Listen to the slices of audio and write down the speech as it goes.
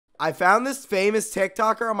I found this famous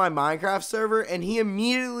TikToker on my Minecraft server and he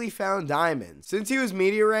immediately found diamonds. Since he was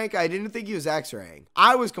meteor rank, I didn't think he was X-raying.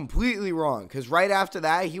 I was completely wrong because right after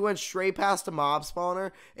that, he went straight past a mob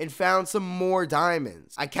spawner and found some more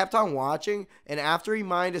diamonds. I kept on watching, and after he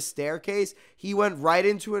mined a staircase, he went right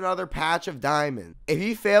into another patch of diamonds. If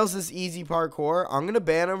he fails this easy parkour, I'm gonna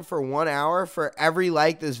ban him for 1 hour for every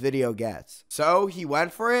like this video gets. So he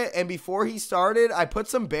went for it, and before he started, I put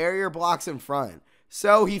some barrier blocks in front.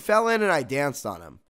 So he fell in and I danced on him.